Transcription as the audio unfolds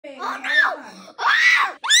Oh no!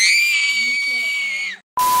 Ah!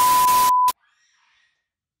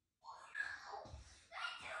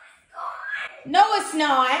 No, it's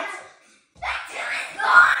not.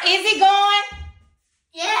 Is it gone?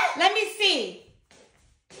 Yeah. Let me see.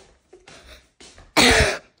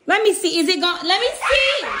 Let me see. Is it gone? Let me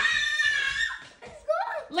see. It's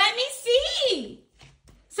gone. Let me see.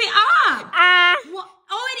 Say ah. Well,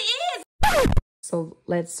 oh, it is. So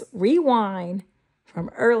let's rewind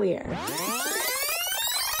from earlier.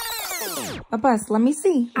 Abbas, let me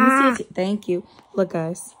see. Let me see. Thank you. Look,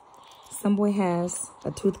 guys. Some boy has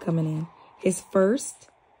a tooth coming in. His first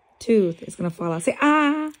tooth is gonna fall out. Say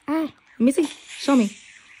ah. Let me see. Show me.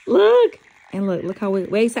 Look. And look how we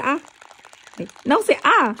wait. Say ah. Wait. No, say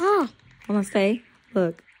ah. Hold on, stay.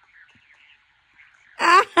 Look.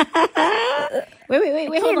 Ah.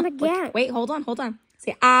 Wait. Hold on. Wait, hold on.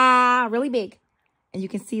 Say ah, really big. And you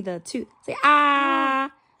can see the tooth. Say ah.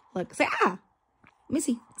 Look, say ah. Let me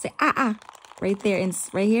see. Say ah. Right there and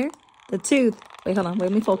right here. The tooth. Wait, hold on. Wait,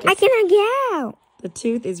 let me focus. I cannot get out. The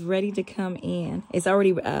tooth is ready to come in. It's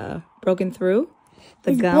already broken through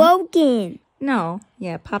the gum. Broken. No.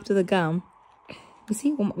 Yeah, pop through the gum. Let me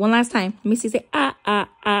see. One last time. Let me see. Say ah.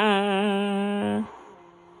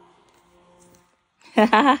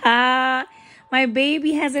 My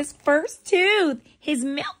baby has his first tooth. His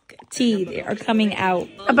milk teeth are coming out.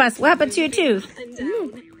 Abbas, what happened to your tooth?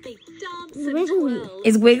 It's wiggly.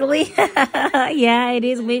 It's wiggly? Yeah, it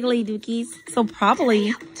is wiggly, Dookies. So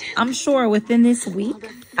probably, I'm sure within this week,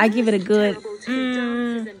 I give it a good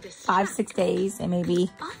 5-6 days and maybe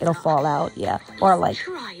it'll fall out. Yeah. Or like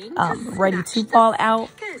ready to fall out.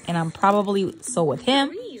 And I'm probably, so with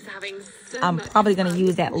him, I'm probably going to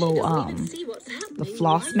use that little, the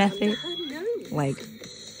floss method. Like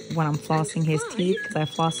when I'm flossing his teeth, because I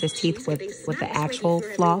floss his teeth with the actual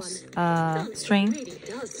floss string.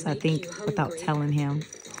 So I think without telling him,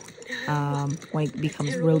 when it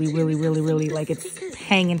becomes really like it's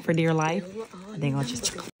hanging for dear life, I think I'll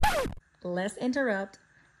just... Let's interrupt.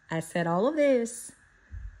 I said all of this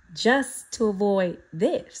just to avoid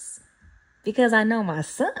this, because I know my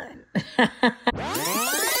son. Let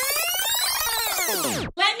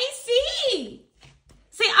me see.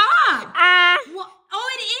 Say ah. Well, oh,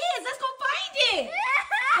 it is. Let's go find it.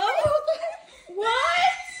 Oh,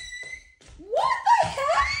 what? What the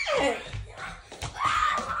heck?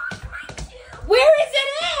 Where is it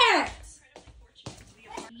at?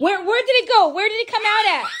 Where did it go? Where did it come out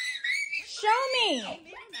at? Show me.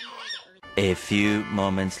 A few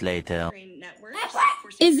moments later.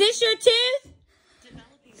 Is this your tooth?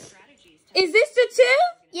 Is this the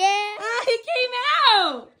tooth? Yeah. It came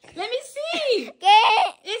out. Let me see.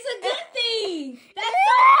 Get. It's a good thing. That's so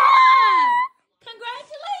fun.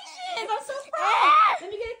 Congratulations. I'm so proud. Let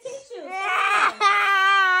me get a tissue.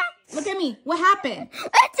 Look at me. What happened?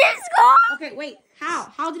 It's just gone. Okay, wait.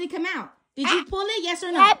 How did it come out? Did you pull it? Yes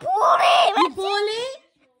or no? I pulled it. You pull it?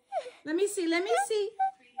 Let me see.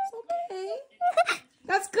 It's okay.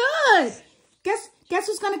 That's good. Guess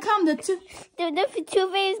who's gonna come? The tooth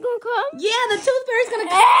fairy's gonna come? Yeah, the tooth fairy's gonna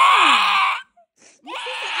come.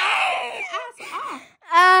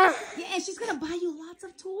 Yeah, and she's gonna buy you lots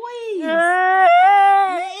of toys.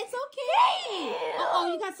 Yeah, it's okay.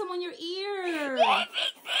 Uh-oh, you got some on your ear.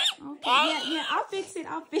 Okay, yeah, I'll fix it.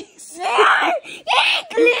 Oh,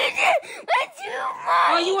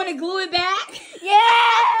 you want to glue it back? Yeah.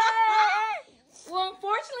 Well,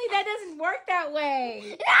 unfortunately, that doesn't work that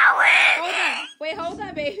way. Hold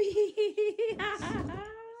on, baby.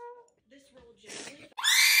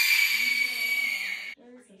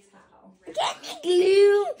 Get me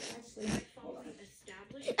glue. Hold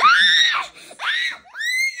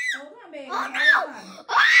on, baby. Oh no.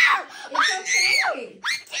 It's okay.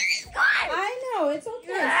 I know, it's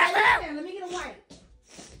okay. Let me get a wipe.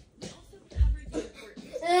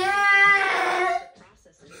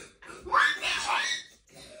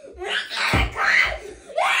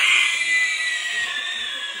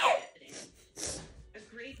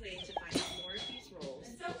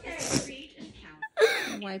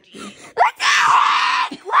 Wipe you.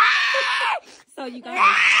 So you guys,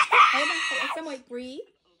 hold on, somewhat breathe.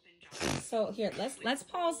 So here, let's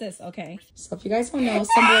pause this, okay? So if you guys don't know,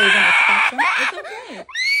 some boys on the spectrum. It's okay.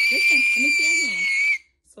 Listen, let me see your hand.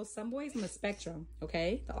 So some boys on the spectrum,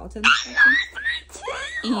 okay, the autism spectrum,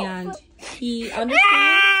 and he understands,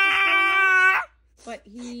 but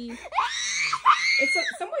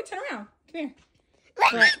some boy, turn around, come here.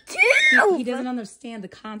 But he doesn't understand the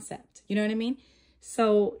concept. You know what I mean?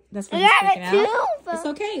 So that's what he's freaking out. It's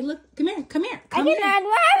okay. Look, come here. Come here. I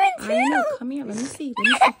know. Come here. Let me see.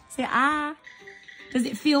 Say ah. Does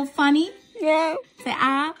it feel funny? Yeah. Say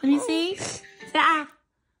ah. Let me see. Say ah.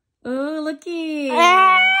 Oh, looky.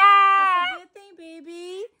 Ah. That's a good thing,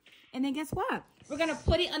 baby. And then guess what? We're going to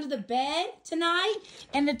put it under the bed tonight.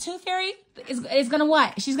 And the tooth fairy is going to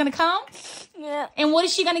what? She's going to come? Yeah. And what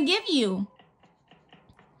is she going to give you?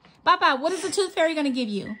 Papa, what is the tooth fairy going to give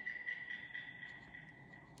you?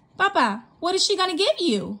 Papa, what is she going to give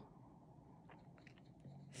you?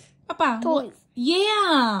 Papa. Toys.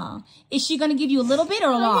 Yeah. Is she going to give you a little bit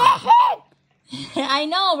or a lot? I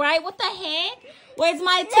know, right? What the heck? Where's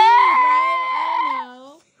my tooth,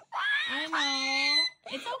 right? I know.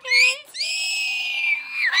 It's okay.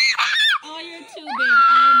 Oh, you're too big.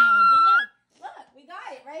 I know. But look, we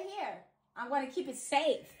got it right here. I'm going to keep it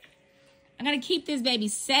safe. I'm going to keep this baby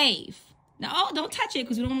safe. No, don't touch it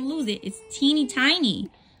because we don't want to lose it. It's teeny tiny.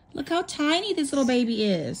 Look how tiny this little baby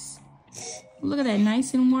is. Look at that,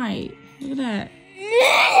 nice and white. Look at that.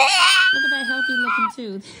 Look at that healthy looking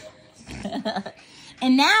tooth.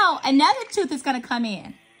 And now another tooth is going to come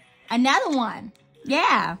in. Another one.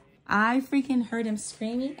 Yeah. I freaking heard him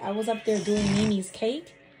screaming. I was up there doing Mimi's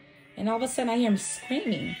cake. And all of a sudden I hear him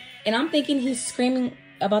screaming. And I'm thinking he's screaming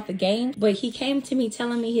about the game. But he came to me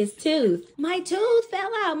telling me his tooth. My tooth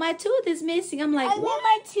fell out. My tooth is missing. I'm like, I what? want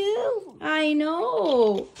my tooth. I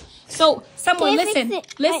know. So someone Can I fix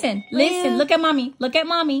listen. it? Listen. Look at mommy. Look at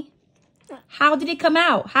mommy. How did it come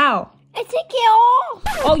out? How? I took it off.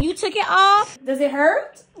 Oh, you took it off? Does it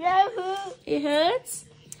hurt? Yeah. It hurts?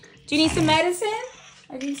 Do you need some medicine?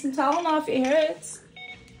 I need some Tylenol if it hurts.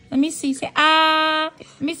 Let me see. Say, ah.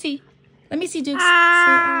 Let me see. Let me see, Dukes.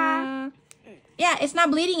 Ah. Say, ah. Yeah, it's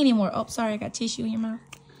not bleeding anymore. Oh, sorry. I got tissue in your mouth.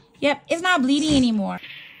 Yep, it's not bleeding anymore.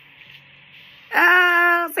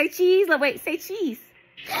 Say cheese. Wait, say cheese.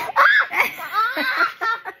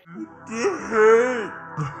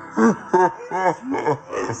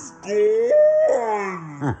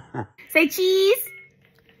 Say cheese.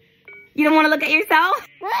 You don't want to look at yourself?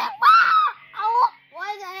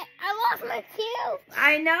 I lost my tooth.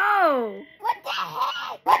 I know. What the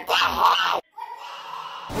heck? What the heck?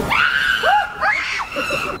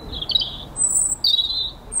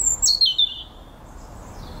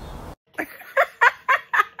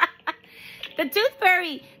 The tooth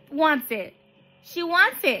fairy wants it. She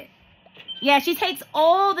wants it. Yeah, she takes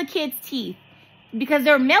all the kids' teeth because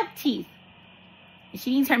they're milk teeth.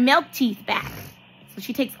 She needs her milk teeth back. So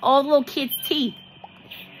she takes all the little kids' teeth.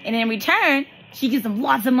 And in return, she gives them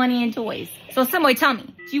lots of money and toys. So somebody tell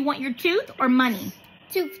me, do you want your tooth or money?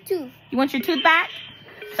 Tooth. You want your tooth back?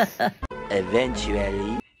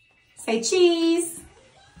 Eventually. Say cheese.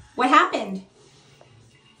 What happened?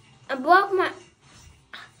 I broke my...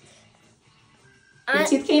 Your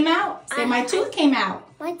tooth came out. Say my tooth came out.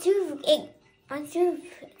 My tooth.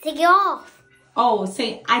 Take it off. Oh,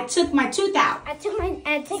 say I took my tooth out.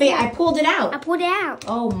 Say I pulled it out. I pulled it out.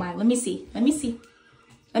 Oh my, let me see. Let me see.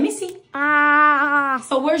 Let me see. Ah.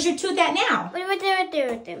 So where's your tooth at now? Right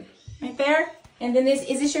there. Right there? And then is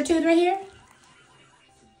this your tooth right here?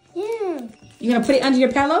 Yeah. You're gonna put it under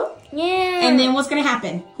your pillow? Yeah. And then what's gonna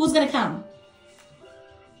happen? Who's gonna come?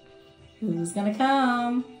 Who's gonna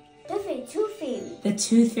come? Tooth fairy. The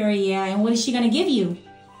tooth fairy, yeah. And what is she gonna give you?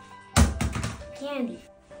 Candy.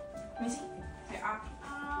 Let me see.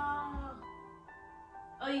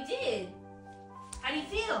 Oh, you did? How do you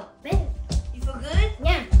feel? Better. You feel good?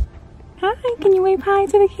 Yeah. Hi, can you wave hi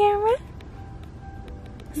to the camera?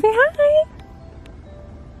 Say hi.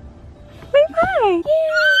 Wave hi. Yeah.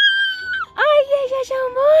 Oh,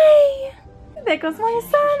 yeah, boy. There goes my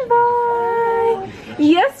son, boy.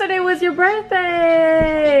 Yesterday was your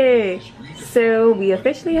birthday. So we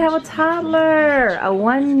officially have a toddler, a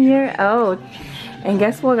 1-year-old. And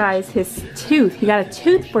guess what, guys? His tooth, he got a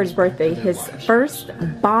tooth for his birthday. His first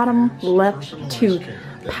bottom left tooth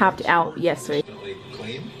popped out yesterday.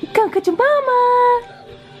 Go get your mama.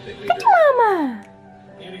 Get your mama.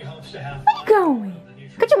 Where you going?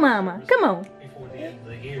 Get your mama. Come on.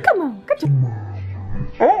 Come on. Get your mama.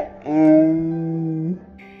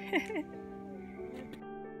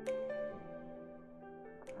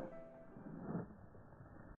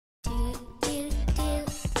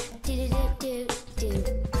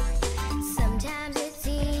 Sometimes it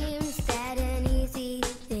seems that an easy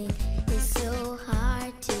thing is so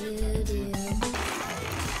hard to do.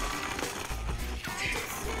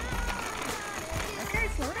 Okay,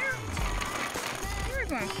 slow down. You're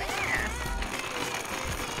going fast.